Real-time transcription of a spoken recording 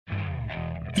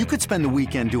You could spend the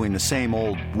weekend doing the same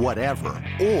old whatever,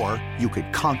 or you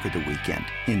could conquer the weekend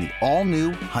in the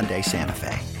all-new Hyundai Santa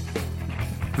Fe.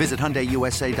 Visit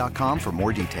HyundaiUSA.com for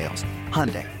more details.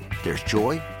 Hyundai, there's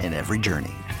joy in every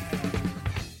journey.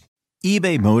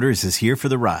 eBay Motors is here for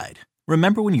the ride.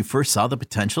 Remember when you first saw the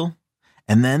potential?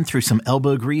 And then through some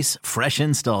elbow grease, fresh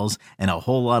installs, and a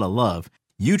whole lot of love,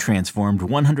 you transformed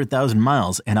 100,000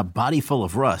 miles and a body full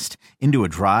of rust into a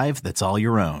drive that's all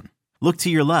your own. Look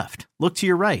to your left. Look to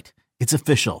your right. It's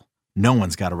official. No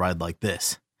one's got a ride like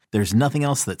this. There's nothing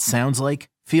else that sounds like,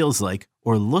 feels like,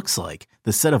 or looks like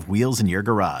the set of wheels in your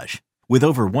garage. With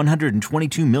over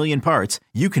 122 million parts,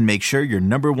 you can make sure your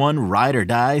number one ride or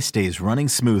die stays running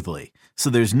smoothly.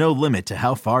 So there's no limit to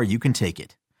how far you can take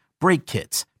it. Brake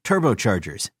kits,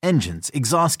 turbochargers, engines,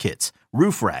 exhaust kits,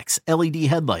 roof racks, LED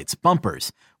headlights,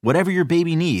 bumpers, whatever your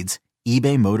baby needs,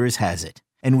 eBay Motors has it.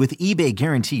 And with eBay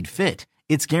Guaranteed Fit,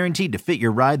 it's guaranteed to fit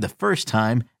your ride the first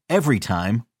time, every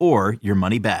time, or your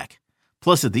money back.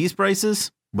 Plus, at these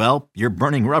prices, well, you're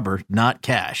burning rubber, not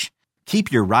cash. Keep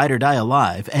your ride or die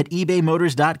alive at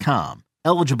ebaymotors.com.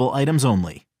 Eligible items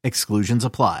only. Exclusions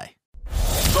apply.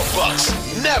 The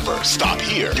Bucks never stop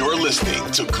here. You're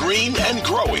listening to Green and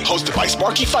Growing, hosted by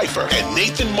Sparky Pfeiffer and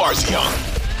Nathan Marzion.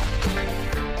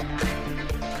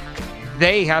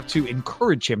 They have to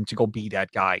encourage him to go be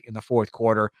that guy in the fourth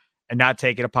quarter and not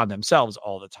take it upon themselves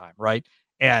all the time, right?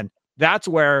 And that's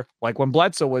where, like when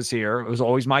Bledsoe was here, it was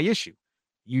always my issue.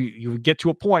 You get to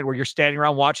a point where you're standing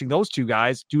around watching those two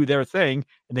guys do their thing,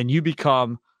 and then you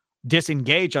become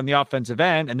disengaged on the offensive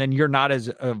end, and then you're not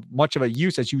as much of a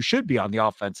use as you should be on the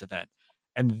offensive end.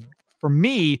 And for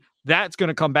me, that's going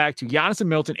to come back to Giannis and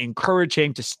Middleton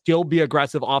encouraging to still be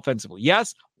aggressive offensively.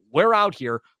 Yes, we're out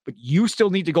here, but you still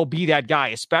need to go be that guy,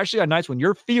 especially on nights when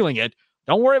you're feeling it.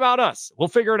 Don't worry about us. We'll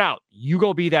figure it out. You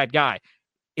go be that guy.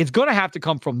 It's going to have to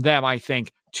come from them, I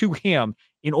think, to him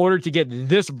in order to get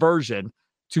this version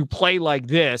to play like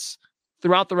this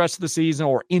throughout the rest of the season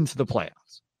or into the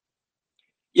playoffs.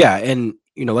 Yeah, and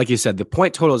like you said, the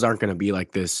point totals aren't going to be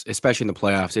like this, especially in the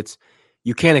playoffs.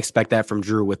 You can't expect that from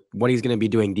Jrue with what he's going to be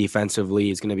doing defensively.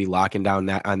 He's going to be locking down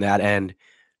that on that end,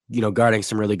 guarding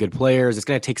some really good players. It's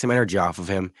going to take some energy off of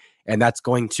him, and that's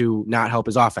going to not help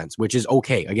his offense, which is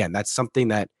okay. Again, that's something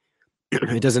that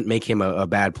it doesn't make him a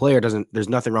bad player. There's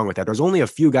nothing wrong with that. There's only a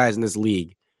few guys in this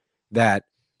league that,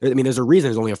 there's a reason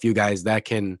there's only a few guys that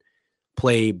can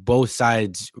play both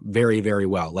sides very, very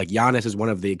well. Like Giannis is one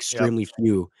of the extremely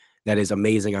few that is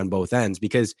amazing on both ends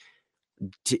because,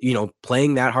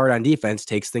 playing that hard on defense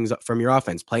takes things from your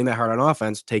offense. Playing that hard on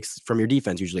offense takes from your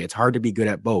defense usually. It's hard to be good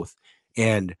at both.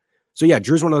 And so,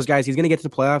 Drew's one of those guys. He's going to get to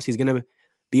the playoffs. He's going to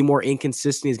be more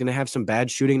inconsistent. He's going to have some bad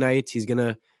shooting nights. He's going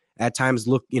to at times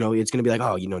look, it's going to be like,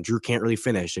 Jrue can't really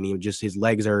finish. And his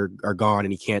legs are gone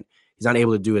and he's not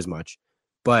able to do as much.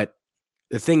 But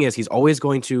the thing is, he's always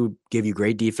going to give you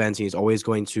great defense. And he's always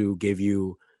going to give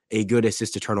you a good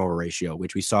assist to turnover ratio,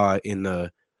 which we saw in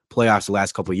the playoffs the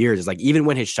last couple of years. Is like, even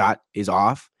when his shot is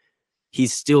off,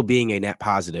 he's still being a net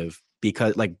positive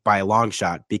because by a long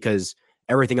shot, because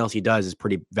everything else he does is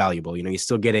pretty valuable. He's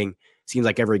still getting, seems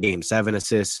like every game, 7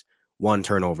 assists, 1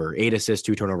 turnover, 8 assists,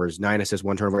 2 turnovers, 9 assists,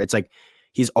 1 turnover. It's like,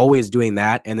 he's always doing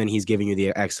that. And then he's giving you the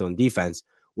excellent defense.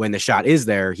 When the shot is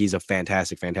there, he's a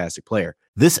fantastic, fantastic player.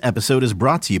 This episode is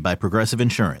brought to you by Progressive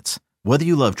Insurance. Whether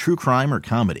you love true crime or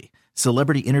comedy,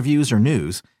 celebrity interviews or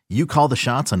news, you call the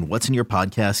shots on what's in your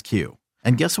podcast queue.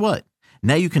 And guess what?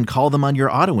 Now you can call them on your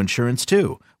auto insurance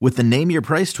too with the Name Your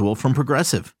Price tool from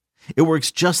Progressive. It works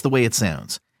just the way it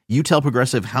sounds. You tell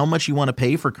Progressive how much you want to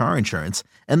pay for car insurance,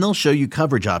 and they'll show you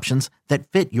coverage options that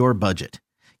fit your budget.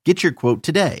 Get your quote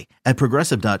today at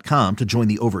Progressive.com to join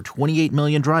the over 28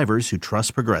 million drivers who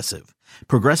trust Progressive.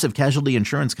 Progressive Casualty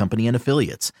Insurance Company and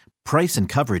Affiliates. Price and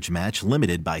coverage match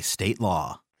limited by state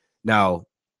law. Now,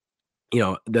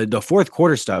 the fourth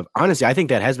quarter stuff, honestly, I think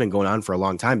that has been going on for a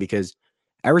long time because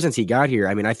ever since he got here,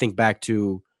 I think back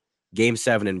to Game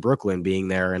 7 in Brooklyn being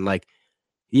there, and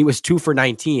he was 2 for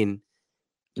 19.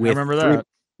 I remember that.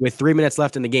 With 3 minutes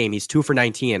left in the game, he's 2 for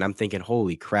 19. And I'm thinking,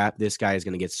 holy crap, this guy is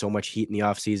going to get so much heat in the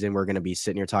offseason. We're going to be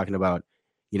sitting here talking about,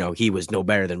 he was no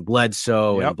better than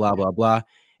Bledsoe and blah, blah, blah.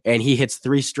 And he hits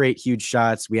 3 straight huge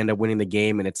shots. We end up winning the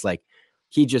game. And it's like,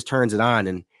 he just turns it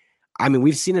on. And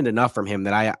we've seen it enough from him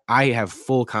that I have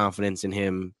full confidence in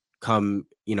him come,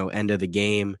 end of the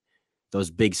game. Those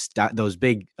big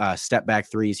step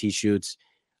back threes he shoots.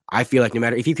 I feel like no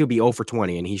matter if he could be 0 for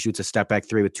 20 and he shoots a step back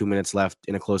 3 with 2 minutes left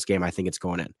in a close game, I think it's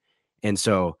going in. And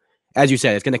so, as you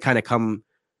said, it's going to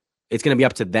be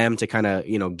up to them to kind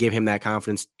of, give him that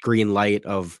confidence, green light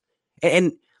of,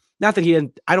 and not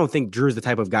that I don't think Jrue's the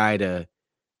type of guy to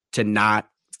not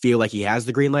feel like he has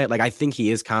the green light. Like, I think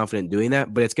he is confident doing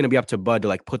that, but it's going to be up to Bud to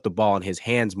like put the ball in his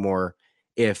hands more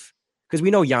because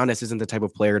we know Giannis isn't the type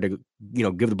of player to,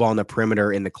 give the ball in the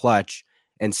perimeter in the clutch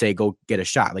and say, go get a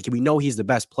shot. Like, we know he's the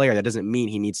best player. That doesn't mean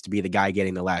he needs to be the guy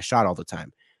getting the last shot all the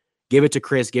time. Give it to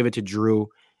Chris, give it to Jrue,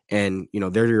 and,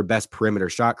 they're your best perimeter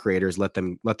shot creators. Let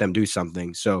them do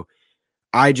something. So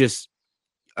I said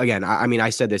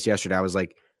this yesterday. I was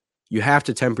like, you have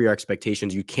to temper your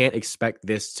expectations. You can't expect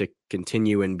this to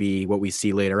continue and be what we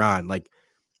see later on. Like,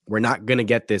 we're not going to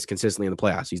get this consistently in the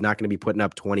playoffs. He's not going to be putting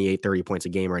up 28, 30 points a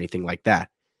game or anything like that.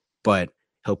 But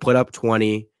he'll put up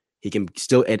 20. He can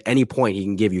still, at any point, he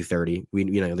can give you 30.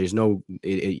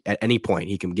 At any point,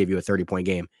 he can give you a 30-point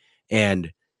game. And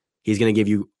he's going to give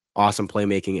you awesome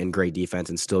playmaking and great defense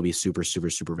and still be super, super,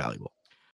 super valuable.